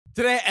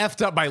Today I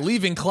effed up by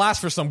leaving class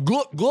for some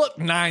GLUCK GLUCK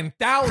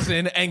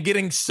 9000 and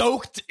getting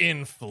soaked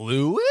in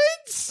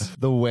fluids.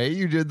 The way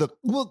you did the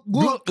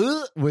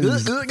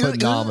was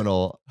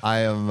phenomenal.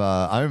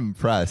 I'm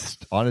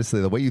impressed.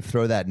 Honestly, the way you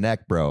throw that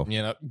neck, bro,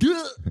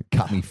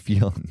 got me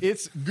feeling.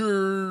 It's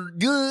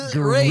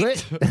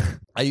great.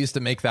 I used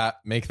to make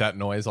that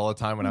noise all the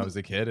time when I was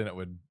a kid, and it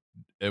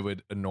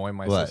would annoy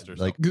my sister.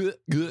 Like it's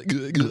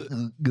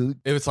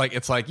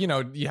like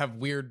you have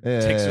weird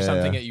tics or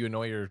something that you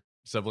annoy your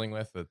sibling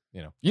with. That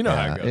how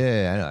it goes.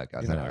 Yeah, I know how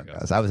it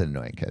goes. I was an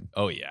annoying kid.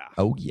 Oh yeah.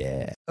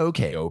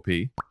 Okay. OP.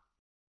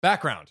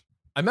 Background.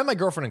 I met my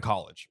girlfriend in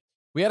college.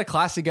 We had a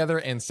class together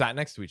and sat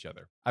next to each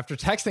other. After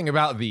texting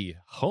about the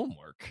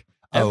homework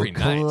every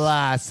night.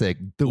 Classic.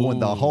 Doing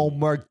the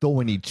homework,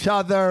 doing each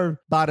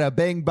other. Bada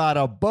bing,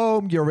 bada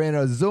boom. You're in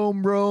a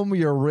Zoom room.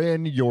 You're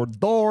in your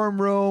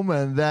dorm room.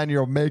 And then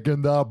you're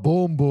making the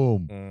boom,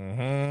 boom.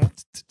 Mm-hmm.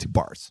 2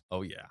 bars.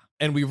 Oh, yeah.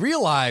 And we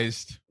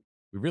realized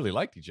we really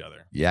liked each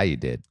other. Yeah, you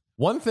did.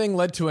 One thing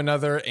led to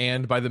another.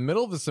 And by the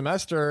middle of the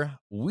semester,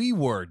 we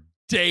were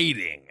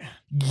dating.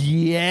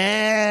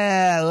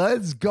 Yeah,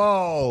 let's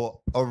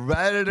go. A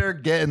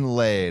Redditor getting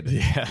laid.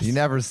 Yes. You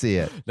never see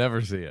it.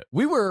 Never see it.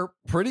 We were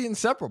pretty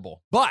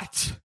inseparable.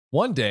 But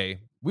one day,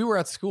 we were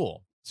at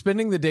school,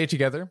 spending the day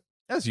together,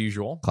 as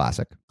usual.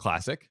 Classic.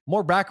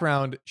 More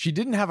background, she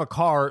didn't have a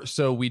car,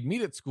 so we'd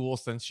meet at school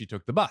since she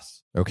took the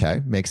bus.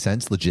 Okay, makes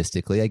sense.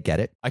 Logistically, I get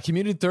it. I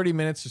commuted 30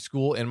 minutes to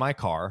school in my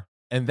car.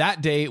 And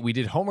that day, we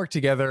did homework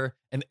together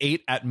and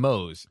ate at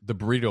Moe's, the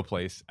burrito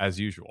place, as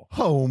usual.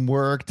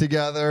 Homework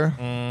together?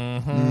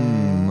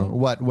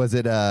 What, was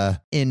it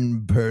a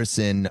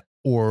in-person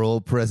oral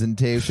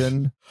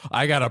presentation?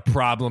 I got a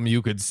problem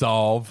you could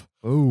solve.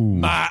 Ooh.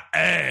 My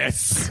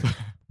ass.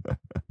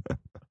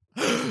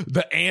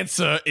 The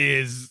answer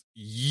is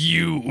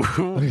you.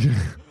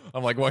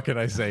 I'm like, what can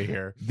I say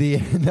here?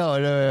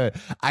 No.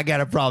 I got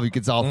a problem you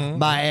can solve.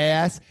 My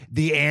ass.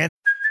 The answer.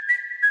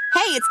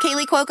 Hey, it's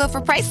Kaylee Cuoco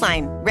for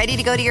Priceline. Ready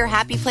to go to your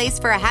happy place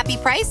for a happy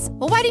price?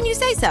 Well, why didn't you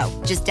say so?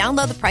 Just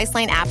download the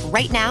Priceline app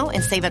right now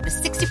and save up to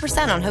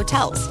 60% on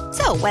hotels.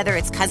 So whether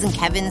it's Cousin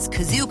Kevin's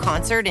Kazoo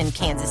Concert in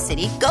Kansas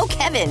City, go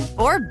Kevin,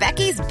 or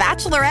Becky's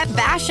Bachelorette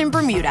Bash in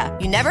Bermuda,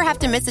 you never have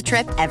to miss a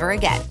trip ever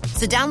again.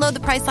 So download the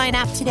Priceline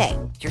app today.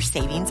 Your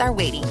savings are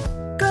waiting.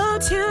 Go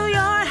to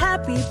your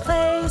happy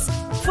place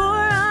for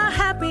a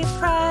happy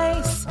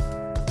price.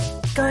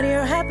 Go to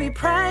your happy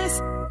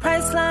price,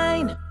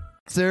 Priceline.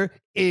 Answer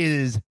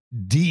is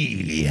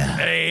D.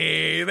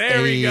 Hey,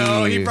 there we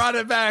go. He brought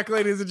it back,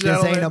 ladies and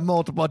gentlemen. This ain't a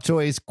multiple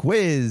choice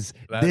quiz.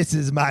 This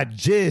is my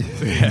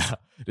jizz. Yeah,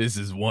 this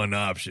is one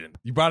option.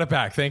 You brought it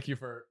back. Thanks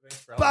for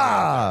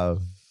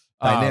Bob.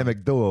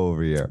 Dynamic duo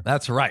over here.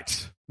 That's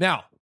right.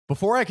 Now,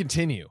 before I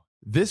continue,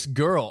 this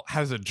girl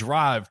has a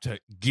drive to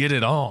get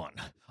it on,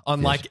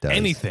 unlike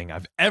anything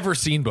I've ever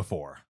seen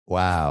before.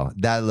 Wow,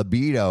 that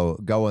libido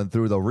going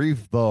through the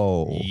roof,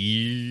 though.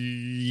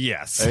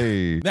 Yes.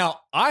 Hey. Now,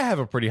 I have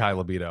a pretty high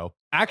libido.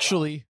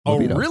 Actually, a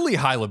really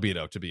high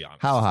libido, to be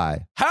honest. How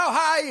high? How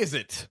high is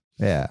it?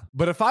 Yeah.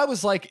 But if I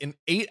was like an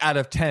 8 out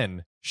of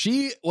 10,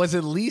 she was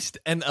at least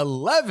an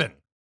 11.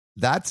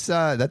 That's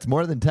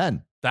more than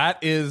 10. That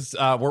is,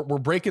 we're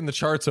breaking the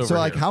charts over. So,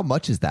 like, here. how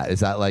much is that? Is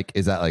that like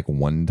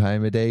 1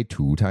 time a day,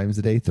 2 times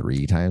a day,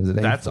 3 times a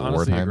day? That's 4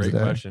 honestly times a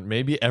great question.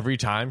 Maybe every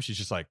time she's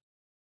just like,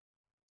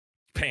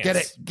 pants. Get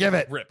it, give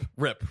it,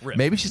 rip.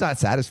 Maybe she's not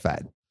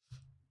satisfied.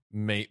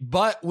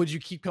 But would you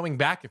keep coming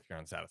back if you're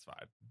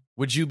unsatisfied?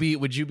 Would you be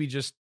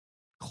just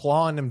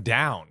clawing them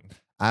down?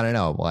 I don't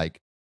know. Like,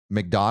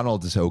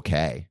 McDonald's is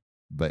okay,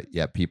 but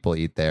yet people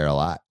eat there a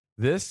lot.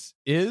 This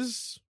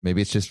is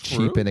maybe it's just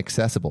cheap and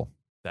accessible.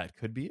 That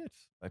could be it.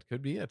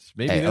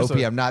 Maybe. Hey, OP,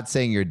 I'm not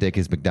saying your dick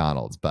is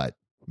McDonald's, but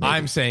maybe.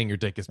 I'm saying your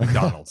dick is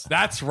McDonald's.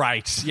 That's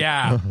right.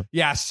 Yeah.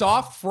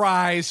 Soft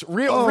fries,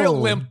 real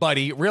limp,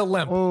 buddy. Real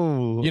limp.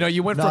 Oh,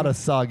 you went not from a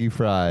soggy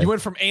fry. You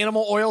went from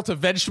animal oil to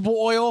vegetable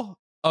oil.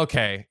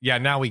 Okay. Yeah.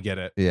 Now we get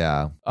it.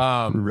 Yeah.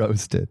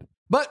 Roasted.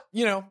 But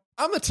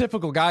I'm a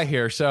typical guy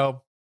here,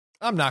 so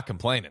I'm not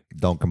complaining.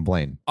 Don't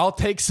complain. I'll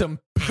take some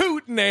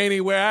Putin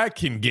anywhere I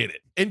can get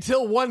it.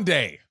 Until one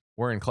day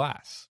we're in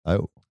class.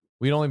 Oh.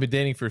 We'd only been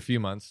dating for a few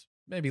months,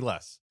 maybe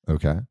less.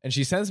 Okay. And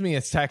she sends me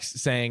a text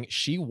saying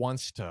she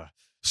wants to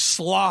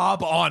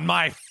slob on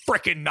my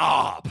freaking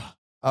knob.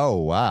 Oh,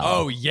 wow.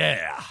 Oh,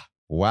 yeah.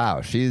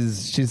 Wow.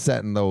 She's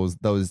setting those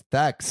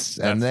texts,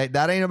 and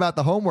that ain't about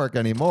the homework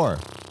anymore.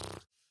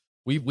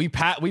 We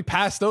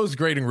passed those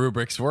grading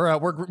rubrics.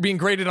 We're being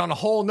graded on a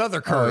whole nother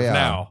curve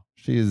now.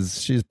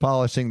 She's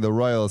polishing the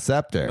royal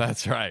scepter.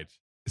 That's right.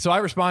 So I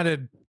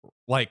responded,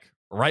 like,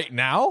 right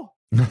now?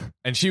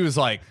 And she was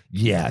like,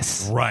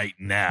 yes, right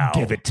now.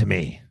 Give it to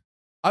me.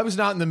 I was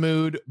not in the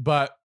mood,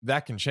 but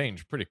that can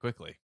change pretty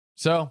quickly.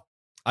 So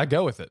I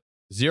go with it.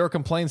 0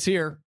 complaints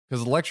here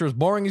because the lecture is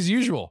boring as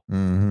usual.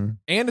 Mm-hmm.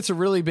 And it's a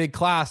really big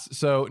class,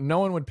 so no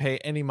one would pay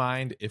any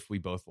mind if we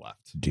both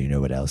left. Do you know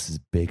what else is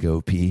big,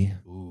 OP?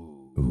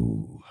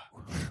 Ooh.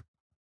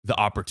 the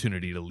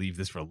opportunity to leave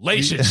this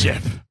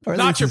relationship. Or at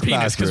Not least your his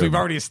penis, because bathroom. we've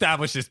already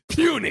established it's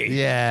puny.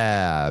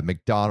 Yeah,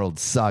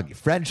 McDonald's soggy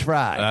French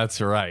fry. That's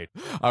right.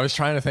 I was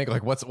trying to think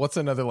like what's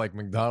another like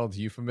McDonald's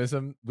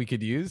euphemism we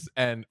could use,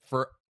 and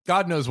for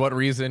God knows what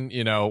reason,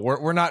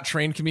 we're not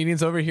trained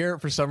comedians over here.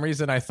 For some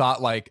reason, I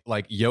thought like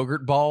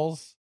yogurt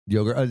balls.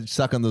 Yogurt,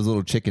 suck on those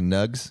little chicken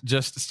nugs.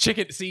 Just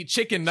chicken nuggets.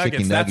 Chicken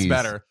That's nuggies.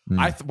 better.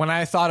 Mm. When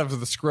I thought of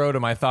the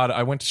scrotum,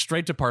 I went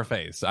straight to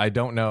parfaits. I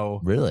don't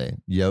know. Really,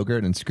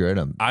 yogurt and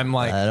scrotum. I'm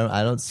like,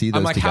 I don't see those.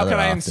 I'm like, how together can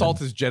I often. insult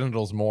his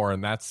genitals more?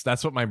 And that's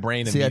what my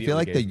brain. See, I feel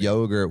like immediately the gave me.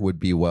 yogurt would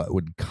be what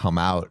would come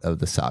out of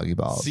the soggy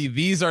balls. See,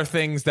 these are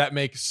things that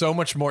make so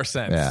much more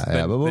sense.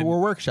 Yeah, but we're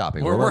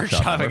workshopping. We're We're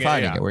workshopping it,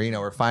 finding yeah. it.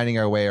 We're finding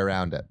our way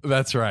around it.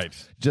 That's right.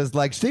 Just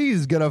like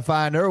she's gonna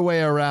find her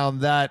way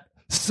around that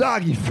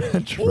soggy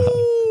French fry.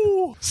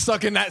 Ooh,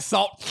 sucking that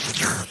salt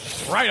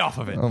right off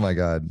of it. Oh my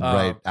god!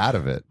 Right out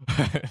of it.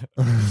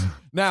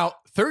 Now,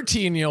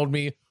 13-year-old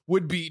me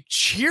would be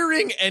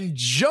cheering and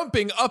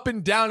jumping up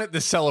and down at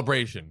the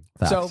celebration.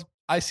 Facts. So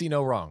I see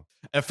no wrong.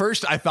 At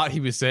first, I thought he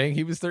was saying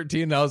he was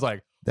 13, and I was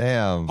like,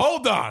 Damn.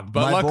 hold on.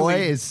 But My luckily,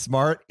 boy is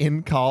smart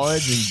in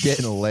college and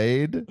getting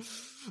laid.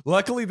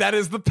 luckily, that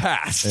is the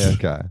past.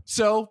 Okay.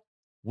 So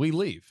we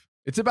leave.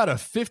 It's about a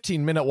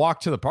 15-minute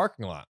walk to the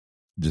parking lot.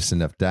 Just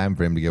enough time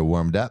for him to get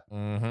warmed up.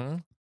 Mm-hmm.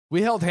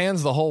 We held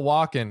hands the whole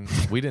walk, and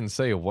we didn't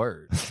say a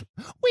word.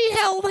 We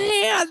held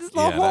hands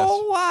the Yeah,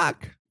 whole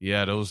walk.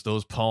 Yeah,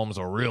 those palms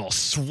are real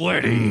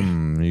sweaty.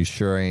 You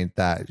sure ain't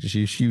that?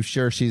 You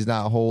sure she's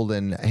not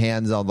holding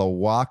hands on the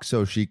walk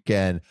so she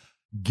can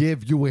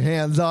give you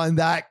hands on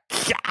that?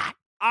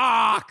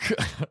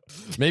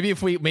 Maybe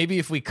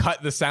if we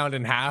cut the sound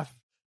in half,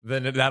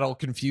 then that'll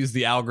confuse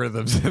the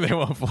algorithms and they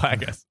won't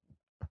flag us.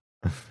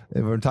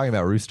 If we're talking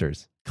about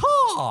roosters,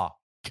 Caw,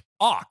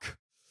 awk.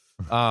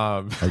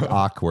 like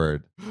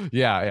awkward,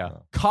 yeah,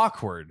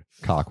 cockward.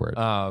 cockward.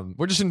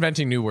 We're just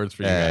inventing new words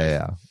for you guys.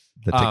 Yeah.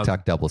 The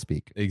TikTok double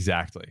speak.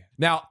 Exactly.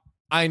 Now,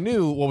 I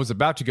knew what was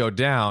about to go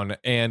down,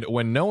 and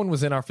when no one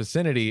was in our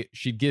vicinity,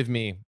 she'd give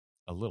me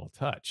a little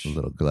touch. A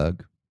little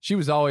glug. She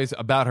was always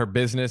about her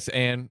business,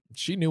 and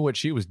she knew what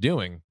she was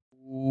doing.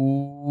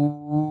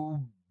 Ooh,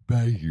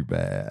 baby.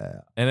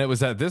 And it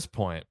was at this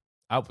point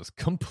I was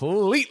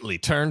completely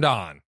turned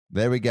on.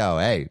 There we go.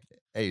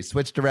 Hey,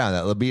 switched around.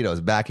 That libido's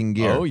back in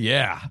gear. Oh,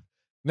 yeah.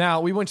 Now,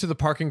 we went to the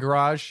parking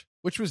garage,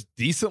 which was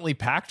decently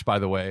packed, by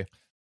the way,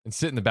 and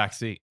sit in the back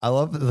seat. I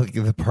love that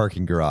the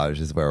parking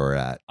garage is where we're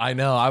at. I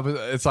know.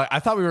 It's like I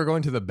thought we were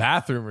going to the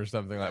bathroom or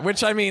something like.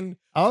 Which I mean,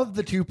 Of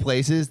the two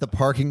places, the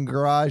parking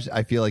garage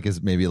I feel like is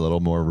maybe a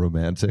little more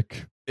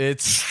romantic.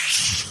 it's.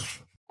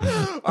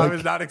 I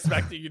was not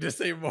expecting you to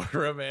say more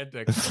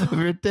romantic.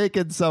 We're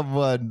taking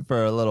someone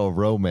for a little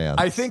romance.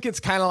 I think it's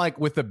kind of like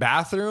with the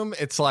bathroom.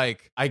 It's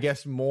like I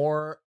guess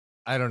more.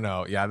 I don't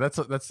know. Yeah, that's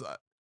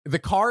the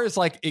car is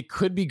like it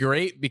could be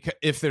great because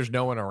if there's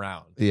no one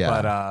around.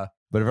 Yeah.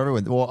 But if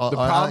everyone, The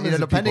problem is if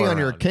depending people on are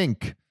your around.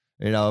 kink,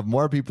 if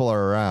more people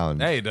are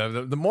around. Hey,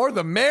 the more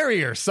the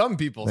merrier. Some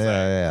people say.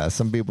 Yeah.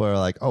 Some people are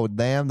like, oh,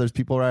 damn, there's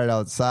people right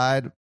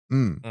outside.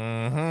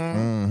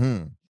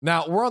 Mm-hmm.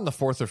 Now, we're on the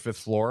 4th or 5th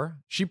floor.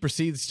 She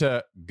proceeds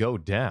to go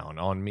down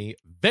on me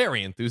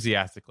very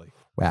enthusiastically.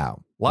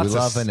 Wow. Lots we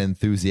of love an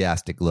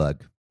enthusiastic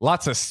look.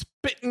 Lots of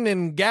spitting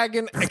and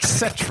gagging,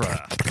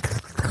 etc.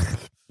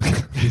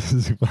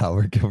 Wow,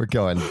 we're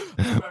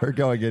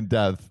going in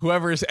depth.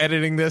 Whoever is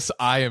editing this,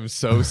 I am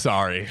so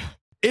sorry.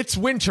 It's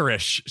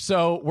winterish,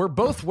 so we're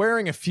both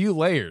wearing a few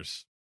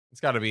layers. It's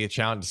got to be a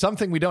challenge.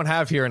 Something we don't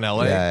have here in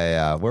LA.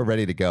 Yeah. We're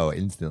ready to go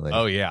instantly.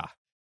 Oh, yeah.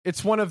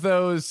 It's one of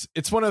those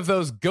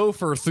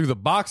gopher through the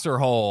boxer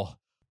hole,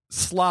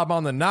 slob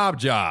on the knob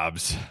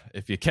jobs,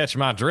 if you catch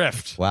my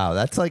drift. Wow,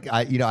 that's like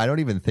I don't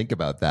even think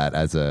about that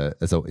as a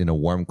in a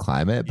warm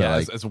climate, but Yeah,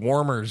 like as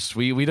warmers,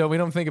 we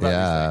don't think about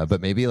these things.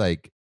 but maybe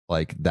like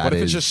that What if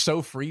is it's just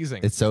so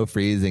freezing? it's so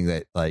freezing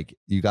that like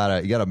you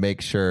gotta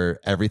make sure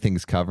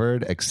everything's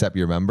covered except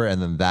your member,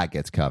 and then that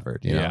gets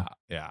covered. You know?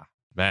 Yeah.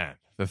 Man,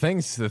 the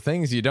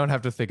things you don't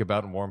have to think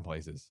about in warm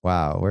places.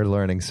 Wow, we're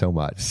learning so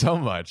much. So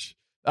much.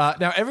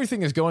 Now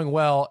everything is going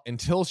well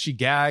until she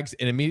gags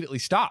and immediately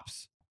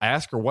stops. I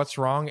ask her what's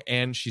wrong,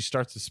 and she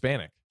starts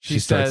Hispanic. She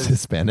starts says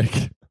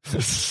Hispanic.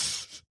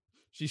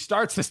 she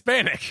starts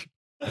Hispanic.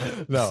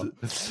 No.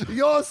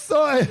 Yo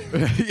soy.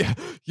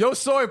 Yo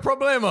soy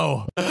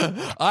problemo.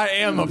 I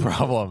am a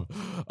problem.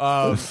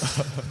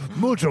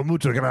 Mucho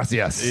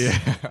gracias. Yeah.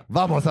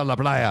 Vamos a la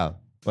playa.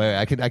 Wait,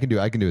 I can do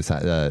a Go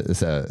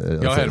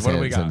ahead. What do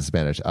we got? in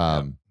Spanish.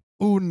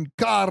 Un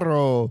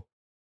carro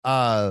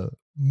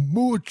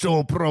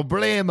mucho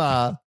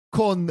problema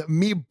con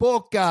mi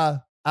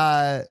boca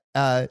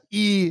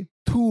y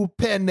tu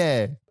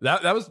pene.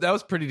 That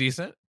was pretty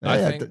decent. Yeah, I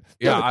think.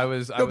 I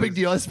was. No big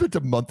deal. I spent a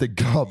month in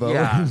Cabo.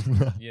 Yeah.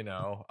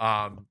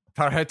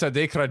 Tarjeta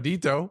de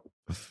credito.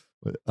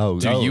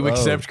 Do you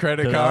accept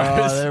credit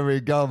cards? Oh, there we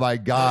go, my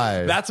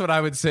guy. That's what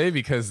I would say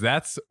because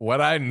that's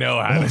what I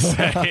know how to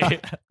say.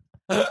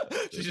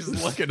 She's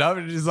just looking up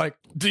and she's like,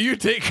 do you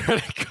take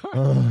credit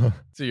cards?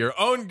 To your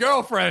own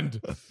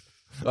girlfriend.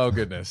 Oh,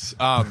 goodness.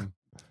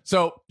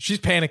 So she's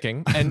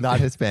panicking. And Not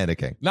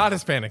Hispanicking. Not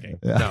Hispanicking.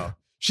 Yeah. No.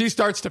 She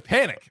starts to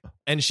panic.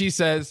 And she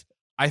says,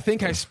 I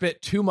think I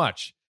spit too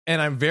much.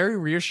 And I'm very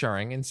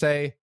reassuring and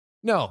say,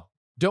 no,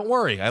 don't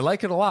worry. I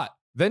like it a lot.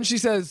 Then she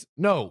says,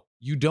 no,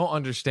 you don't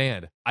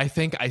understand. I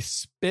think I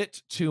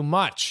spit too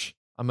much.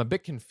 I'm a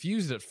bit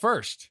confused at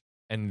first.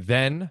 And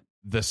then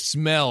the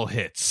smell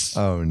hits.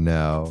 Oh,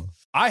 no.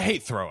 I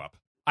hate throw up.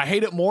 I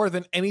hate it more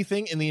than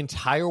anything in the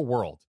entire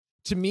world.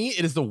 To me,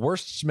 it is the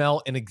worst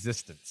smell in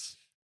existence.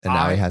 And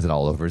now he has it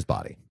all over his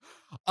body.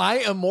 I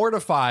am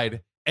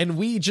mortified. And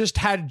we just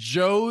had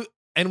burritos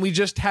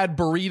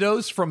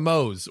from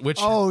Moe's, which...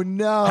 Oh,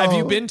 no. Have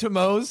you been to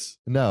Moe's?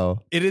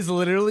 No. It is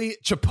literally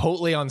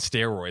Chipotle on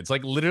steroids.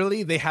 Like,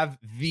 literally, they have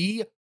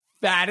the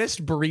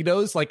fattest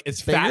burritos, like,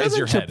 as fat as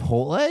your head.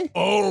 Chipotle?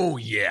 Oh,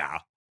 yeah.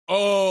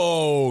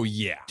 Oh,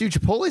 yeah. Dude,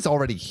 Chipotle's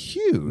already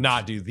huge.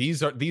 Nah, dude,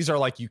 these are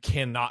like, you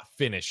cannot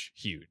finish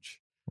huge.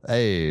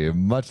 Hey,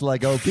 much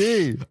like OP.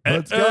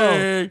 Let's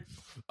go.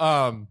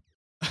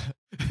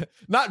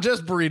 Not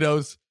just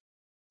burritos,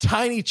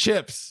 tiny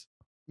chips.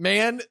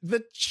 Man,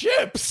 the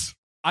chips.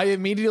 I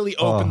immediately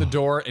open the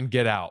door and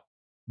get out.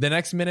 The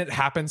next minute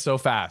happens so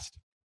fast.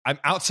 I'm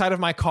outside of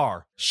my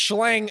car,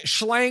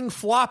 schlang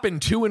flopping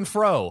to and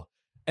fro,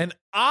 and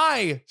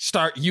I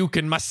start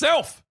yuking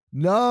myself.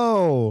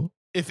 No.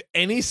 If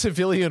any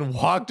civilian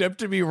walked up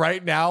to me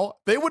right now,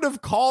 they would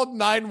have called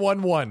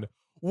 911.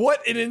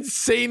 What an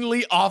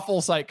insanely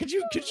awful sight. Could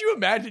you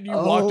imagine you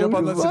walked up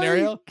on that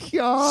scenario?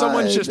 God.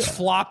 Someone's just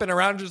flopping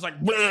around, just like,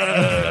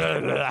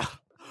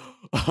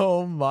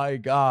 oh my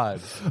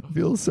God. I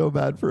feel so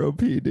bad for OP,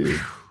 dude.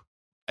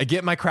 I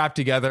get my crap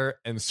together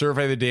and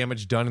survey the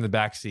damage done in the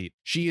back seat.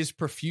 She is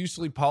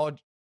profusely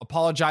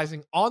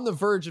apologizing, on the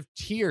verge of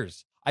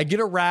tears. I get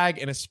a rag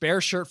and a spare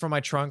shirt from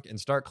my trunk and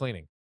start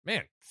cleaning.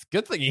 Man, it's a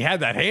good thing he had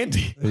that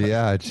handy.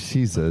 Yeah,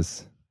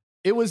 Jesus.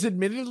 It was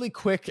admittedly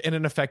quick and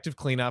an effective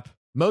cleanup.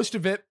 Most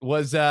of it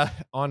was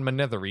on my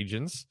nether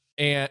regions,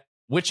 and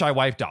which I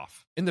wiped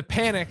off. In the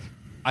panic,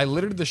 I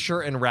littered the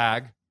shirt and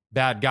rag.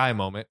 Bad guy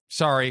moment.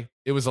 Sorry,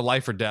 it was a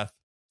life or death.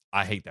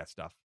 I hate that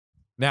stuff.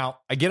 Now,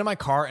 I get in my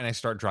car and I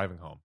start driving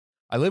home.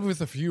 I live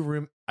with a few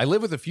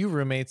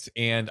roommates,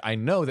 and I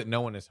know that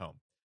no one is home.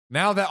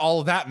 Now that all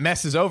of that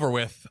mess is over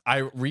with, I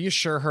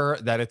reassure her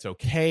that it's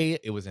okay.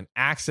 It was an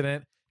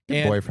accident.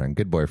 Good boyfriend.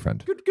 Good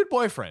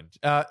boyfriend.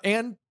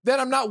 And that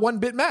I'm not one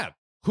bit mad.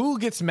 Who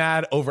gets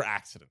mad over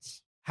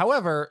accidents?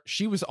 However,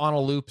 she was on a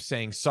loop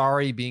saying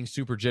sorry, being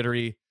super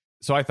jittery.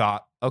 So I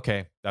thought,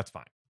 okay, that's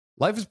fine.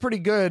 Life is pretty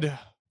good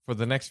for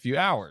the next few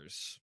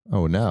hours.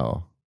 Oh,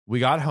 no. We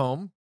got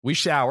home. We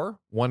shower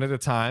one at a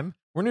time.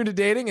 We're new to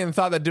dating and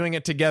thought that doing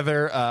it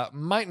together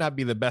might not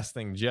be the best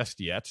thing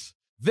just yet.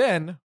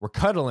 Then we're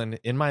cuddling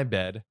in my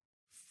bed,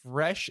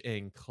 fresh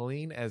and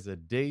clean as a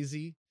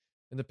daisy,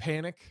 and the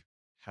panic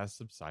has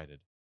subsided.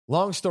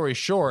 Long story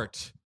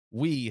short,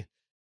 we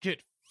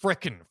get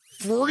frickin'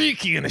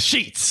 freaky in the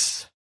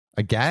sheets.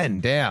 Again,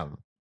 damn.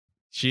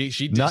 She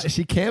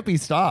can't be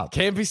stopped.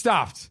 Can't be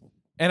stopped.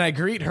 And I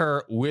greet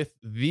her with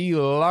the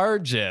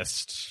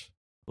largest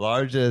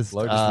load.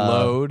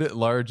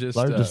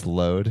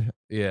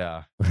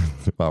 Yeah.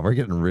 Wow, we're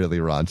getting really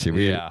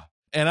raunchy. Yeah.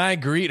 And I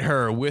greet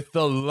her with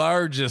the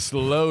largest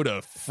load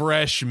of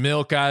fresh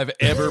milk I've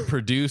ever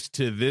produced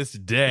to this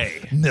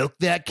day. Milk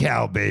that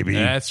cow, baby.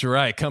 That's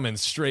right. Coming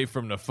straight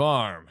from the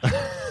farm.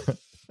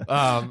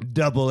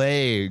 Double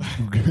A,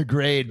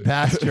 grade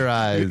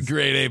pasteurized.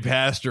 Grade A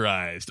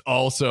pasteurized.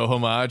 Also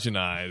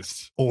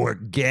homogenized.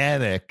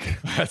 Organic.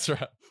 That's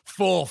right.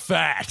 Full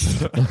fat.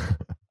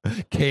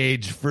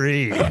 Cage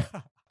free.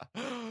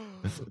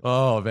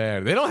 Oh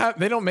man, they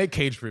don't make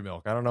cage-free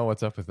milk. I don't know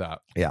what's up with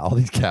that. Yeah, all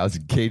these cows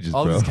in cages.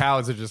 All these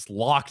cows are just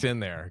locked in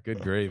there.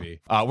 Good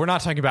gravy. We're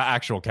not talking about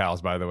actual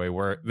cows, by the way.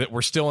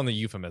 We're still in the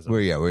euphemism.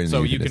 We're in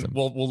the euphemism.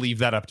 We'll leave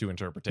that up to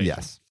interpretation.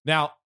 Yes.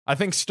 Now, I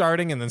think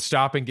starting and then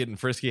stopping, getting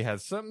frisky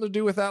has something to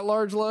do with that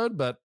large load,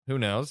 but who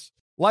knows?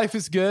 Life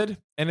is good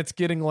and it's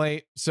getting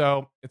late,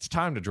 so it's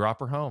time to drop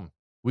her home.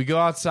 We go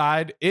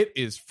outside. It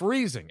is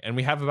freezing, and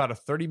we have about a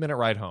 30-minute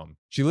ride home.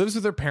 She lives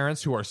with her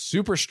parents, who are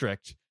super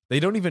strict. They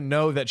don't even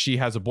know that she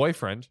has a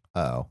boyfriend.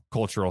 Oh.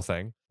 Cultural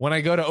thing. When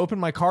I go to open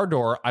my car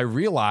door, I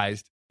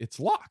realized it's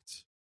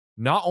locked.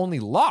 Not only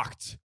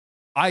locked,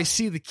 I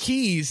see the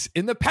keys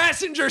in the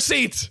passenger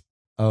seat.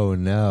 Oh,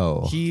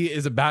 no. He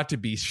is about to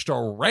be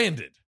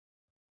stranded.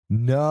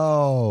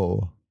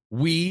 No.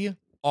 We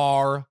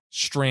are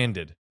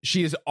stranded.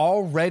 She is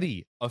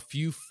already a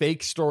few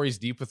fake stories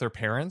deep with her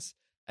parents,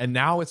 and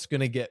now it's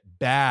going to get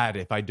bad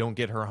if I don't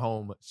get her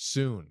home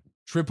soon.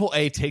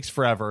 AAA takes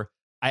forever.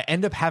 I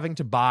end up having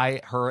to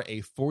buy her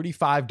a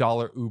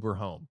 $45 Uber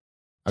home.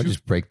 I'll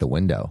just break the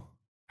window.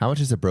 How much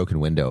is a broken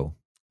window?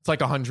 It's like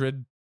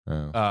 100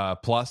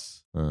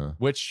 plus,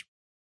 which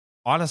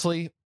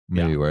honestly,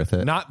 maybe worth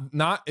it.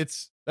 Not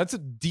it's That's a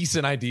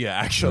decent idea,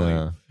 actually.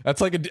 Yeah.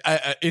 That's like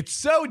it's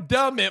so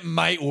dumb it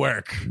might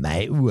work.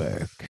 Might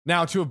work.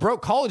 Now, to a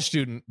broke college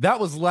student, that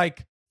was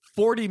like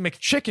 40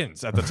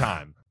 McChickens at the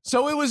time.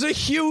 So it was a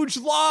huge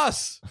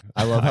loss.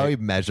 I love how he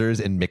measures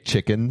in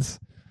McChickens.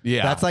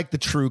 Yeah. That's like the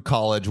true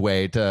college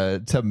way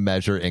to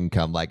measure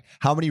income. Like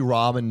how many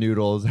ramen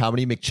noodles, how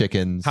many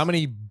McChickens, How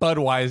many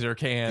Budweiser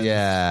cans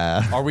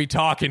are we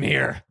talking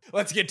here?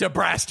 Let's get to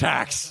brass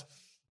tacks.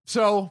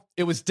 So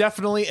it was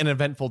definitely an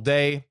eventful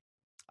day.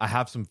 I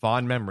have some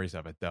fond memories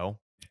of it, though.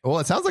 Well,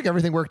 it sounds like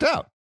everything worked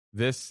out.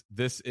 This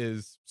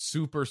is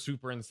super,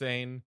 super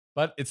insane,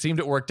 but it seemed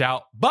it worked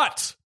out.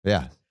 But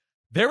Yeah.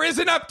 there is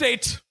an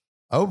update.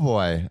 Oh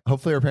boy.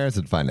 Hopefully our parents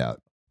didn't find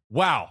out.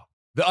 Wow.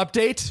 The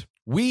update,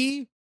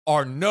 we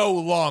are no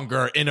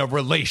longer in a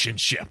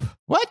relationship.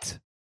 What?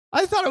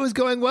 I thought it was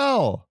going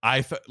well.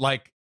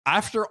 Like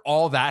after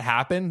all that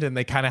happened and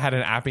they kind of had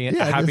a happy Yeah, it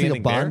was like ending a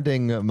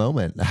bonding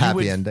moment. A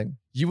happy ending.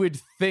 You would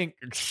think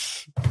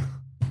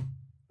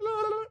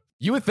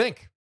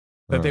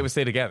that they would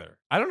stay together.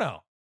 I don't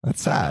know.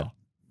 That's sad.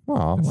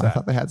 Well, That's I sad.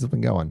 thought they had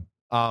something going.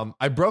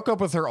 I broke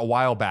up with her a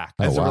while back.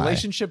 Oh, As the why?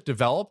 relationship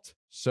developed,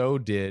 so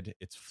did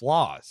its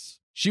flaws.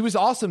 She was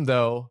awesome,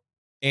 though,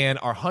 and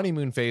our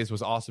honeymoon phase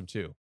was awesome,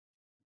 too.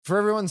 For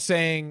everyone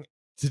saying,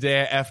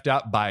 today I effed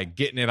up by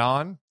getting it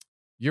on,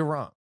 you're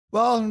wrong.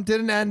 Well, it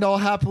didn't end all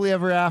happily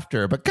ever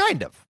after, but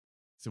kind of.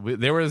 So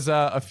there was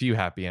a few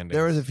happy endings.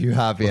 There was a few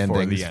happy Before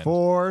the endings end.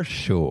 for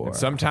sure. And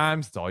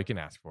sometimes it's all you can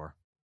ask for.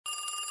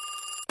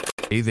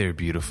 Hey there,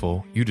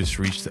 beautiful. You just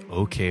reached the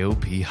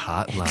OKOP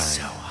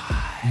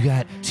hotline. You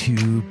got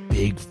two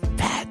big,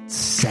 fat,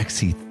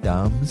 sexy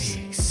thumbs.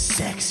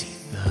 Sexy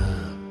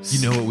thumbs.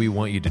 You know what we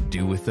want you to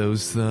do with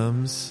those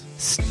thumbs?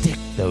 Stick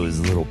those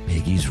little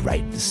piggies right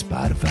into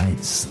Spotify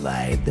and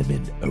slide them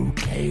in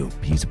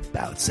OKOP's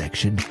About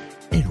section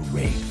and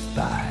rate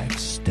 5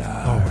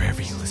 stars. Or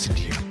wherever you listen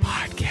to your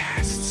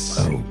podcasts.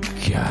 Oh,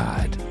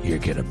 God. You're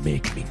going to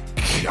make me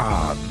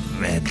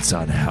comment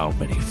on how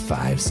many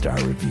 5-star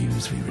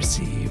reviews we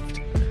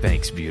received.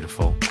 Thanks,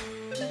 beautiful.